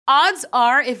Odds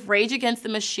are if Rage Against the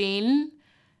Machine,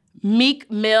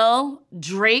 Meek Mill,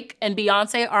 Drake, and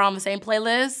Beyonce are on the same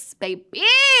playlist, baby,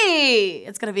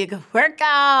 it's gonna be a good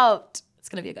workout. It's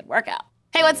gonna be a good workout.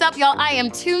 Hey, what's up, y'all? I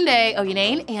am Tunde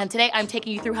Oyeneyin, and today I'm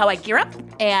taking you through how I gear up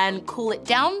and cool it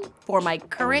down for my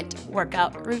current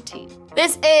workout routine.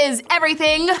 This is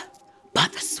everything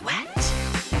but the sweat.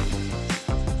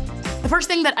 The first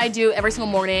thing that I do every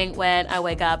single morning when I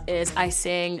wake up is I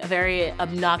sing a very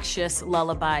obnoxious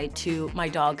lullaby to my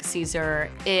dog,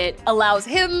 Caesar. It allows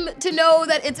him to know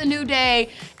that it's a new day,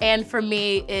 and for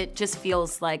me, it just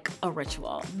feels like a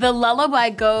ritual. The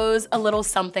lullaby goes a little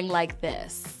something like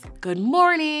this. Good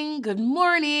morning,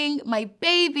 my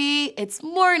baby, it's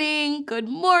morning, good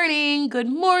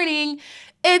morning,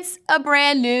 it's a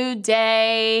brand new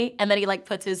day. And then he like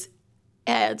puts his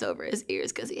hands over his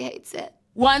ears because he hates it.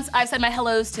 Once I've said my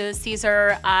hellos to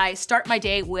Caesar, I start my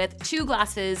day with 2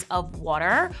 glasses of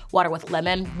water with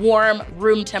lemon. Warm,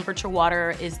 room temperature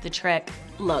water is the trick.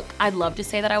 Look, I'd love to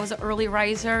say that I was an early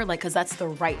riser, cause that's the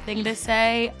right thing to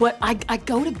say, but I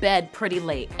go to bed pretty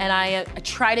late and I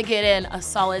try to get in a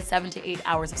solid 7 to 8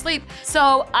 hours of sleep.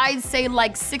 So I'd say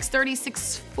like 6:30,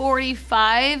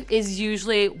 6:45 is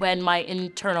usually when my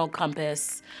internal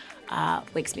compass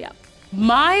wakes me up.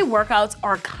 My workouts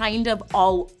are kind of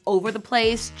all over the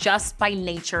place just by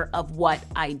nature of what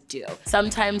I do.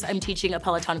 Sometimes I'm teaching a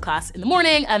Peloton class in the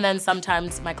morning, and then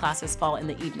sometimes my classes fall in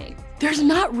the evening. There's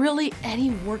not really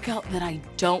any workout that I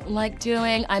don't like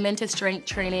doing. I'm into strength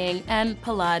training and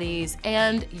Pilates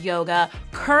and yoga.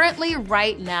 Currently,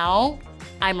 right now,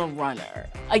 I'm a runner.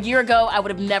 A year ago, I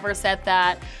would have never said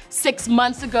that. 6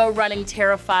 months ago, running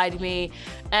terrified me.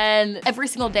 And every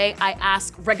single day, I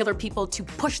ask regular people to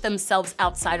push themselves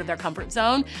outside of their comfort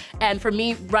zone. And for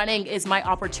me, running is my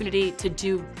opportunity to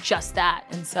do just that.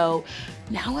 And so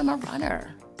now I'm a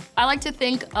runner. I like to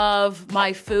think of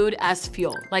my food as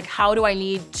fuel. Like, how do I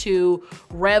need to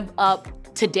rev up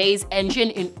today's engine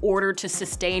in order to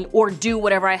sustain or do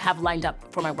whatever I have lined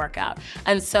up for my workout?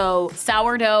 And so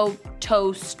sourdough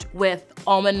toast with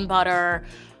almond butter,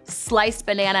 sliced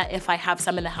banana if I have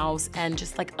some in the house, and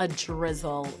just like a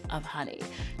drizzle of honey.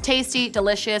 Tasty,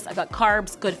 delicious. I've got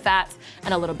carbs, good fats,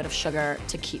 and a little bit of sugar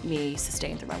to keep me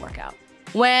sustained through my workout.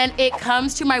 When it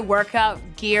comes to my workout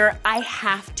gear, I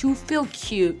have to feel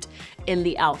cute in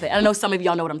the outfit. I know some of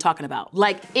y'all know what I'm talking about.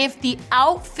 Like, if the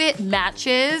outfit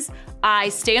matches, I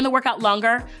stay in the workout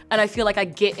longer and I feel like I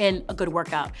get in a good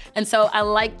workout. And so I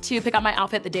like to pick out my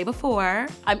outfit the day before.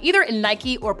 I'm either in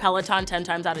Nike or Peloton 10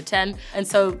 times out of 10. And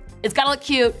so it's gotta look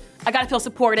cute, I gotta feel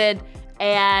supported,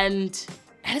 and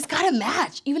it's gotta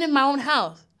match, even in my own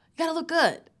house. You gotta look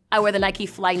good. I wear the Nike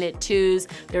Flyknit 2s.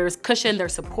 There's cushion,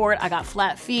 there's support, I got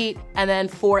flat feet. And then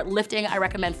for lifting, I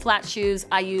recommend flat shoes.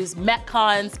 I use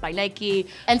Metcons by Nike.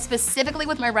 And specifically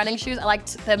with my running shoes, I like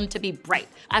them to be bright.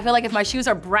 I feel like if my shoes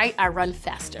are bright, I run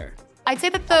faster. I'd say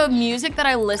that the music that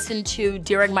I listen to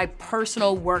during my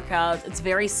personal workouts, it's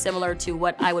very similar to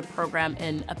what I would program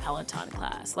in a Peloton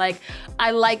class. Like,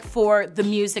 I like for the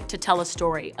music to tell a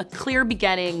story, a clear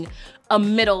beginning, a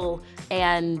middle,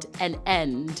 and an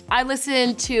end. I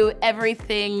listen to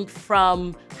everything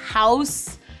from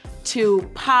house to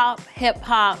pop, hip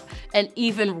hop, and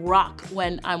even rock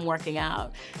when I'm working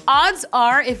out. Odds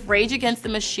are if Rage Against the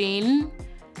Machine,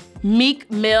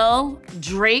 Meek Mill,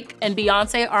 Drake, and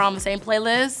Beyonce are on the same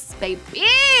playlist, baby,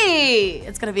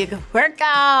 it's gonna be a good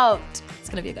workout. It's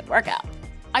gonna be a good workout.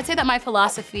 I'd say that my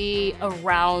philosophy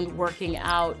around working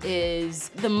out is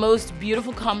the most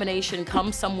beautiful combination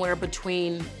comes somewhere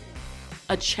between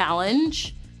a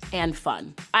challenge and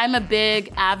fun. I'm a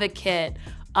big advocate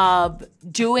of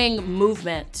doing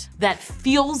movement that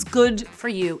feels good for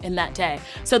you in that day.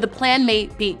 So the plan may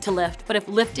be to lift, but if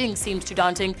lifting seems too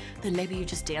daunting, then maybe you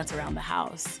just dance around the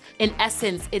house. In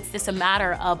essence, it's just a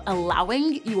matter of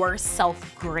allowing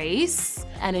yourself grace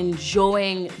and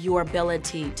enjoying your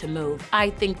ability to move.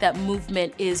 I think that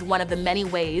movement is one of the many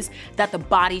ways that the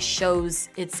body shows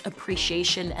its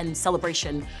appreciation and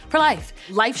celebration for life.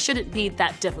 Life shouldn't be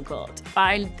that difficult.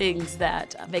 Find things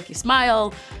that make you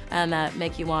smile and that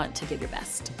make you want to give your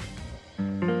best.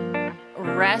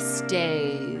 Rest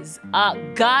days,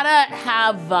 gotta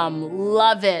have them,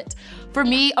 love it. For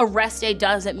me, a rest day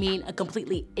doesn't mean a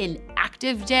completely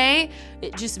inactive day.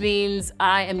 It just means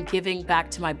I am giving back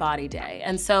to my body day.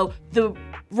 And so the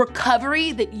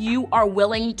recovery that you are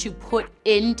willing to put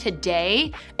in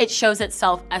today, it shows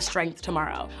itself as strength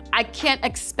tomorrow. I can't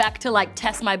expect to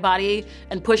test my body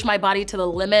and push my body to the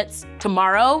limits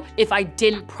tomorrow if I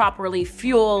didn't properly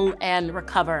fuel and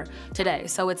recover today.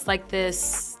 So it's like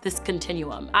this this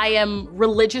continuum. I am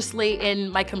religiously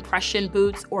in my compression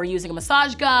boots or using a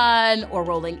massage gun or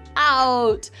rolling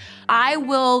out. I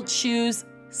will choose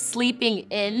sleeping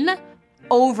in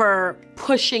over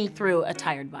pushing through a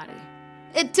tired body.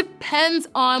 It depends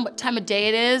on what time of day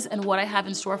it is and what I have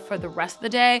in store for the rest of the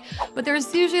day, but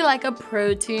there's usually like a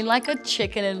protein, like a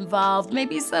chicken involved,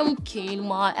 maybe some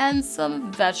quinoa and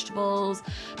some vegetables.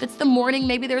 If it's the morning,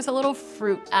 maybe there's a little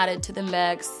fruit added to the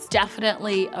mix.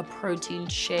 Definitely a protein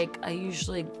shake. I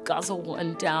usually guzzle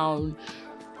one down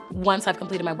once I've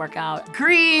completed my workout.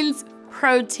 Greens,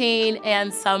 protein,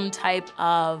 and some type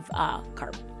of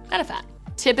carb, kind of fat.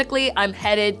 Typically, I'm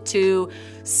headed to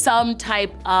some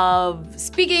type of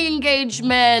speaking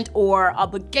engagement or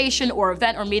obligation or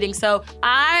event or meeting. So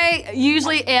I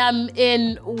usually am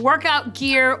in workout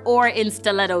gear or in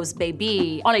stilettos,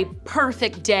 baby. On a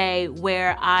perfect day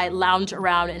where I lounge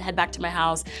around and head back to my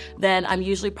house, then I'm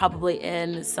usually probably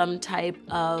in some type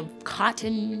of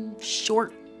cotton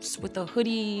shorts with a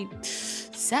hoodie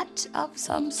set of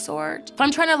some sort. If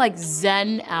I'm trying to like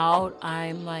zen out,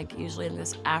 I'm like usually in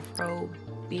this Afro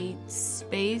beat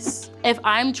space. If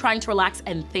I'm trying to relax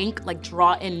and think, like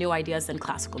draw in new ideas, then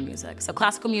classical music. So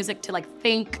classical music to like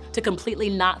think, to completely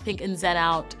not think and zen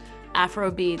out, Afro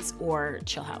beats or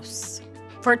chill house.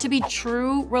 For it to be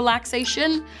true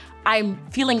relaxation, I'm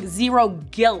feeling zero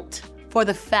guilt for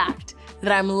the fact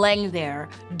that I'm laying there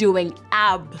doing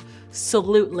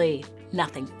absolutely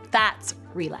nothing. That's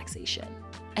relaxation.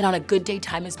 And on a good day,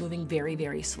 time is moving very,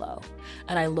 very slow.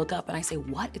 And I look up and I say,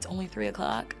 what? It's only 3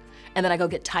 o'clock? And then I go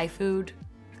get Thai food,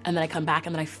 and then I come back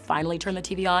and then I finally turn the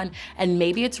TV on, and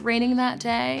maybe it's raining that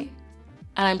day,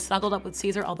 and I'm snuggled up with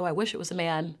Caesar, although I wish it was a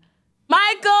man.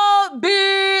 Michael B.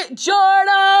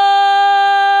 Jordan!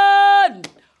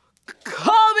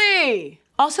 Call me!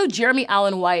 Also, Jeremy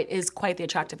Allen White is quite the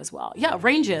attractive as well. Yeah,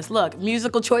 ranges, look,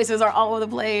 musical choices are all over the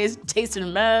place, taste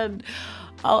in men,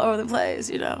 all over the place,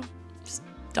 you know. Just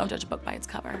don't judge a book by its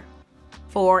cover.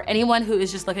 For anyone who is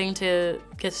just looking to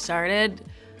get started,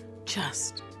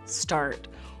 just start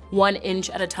 1 inch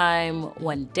at a time,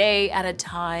 1 day at a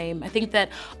time. I think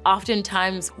that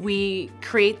oftentimes we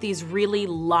create these really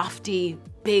lofty,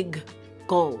 big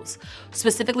goals.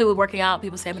 Specifically with working out,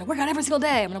 people say, I'm gonna work out every single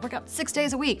day. I'm gonna work out 6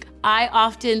 days a week. I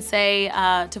often say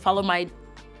to follow my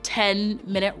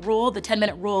 10-minute rule. The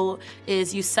 10-minute rule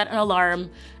is you set an alarm,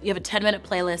 you have a 10-minute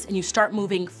playlist, and you start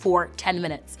moving for 10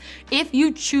 minutes. If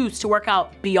you choose to work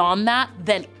out beyond that,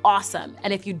 then awesome.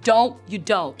 And if you don't, you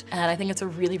don't. And I think it's a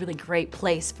really, really great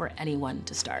place for anyone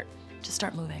to start. Just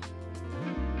start moving.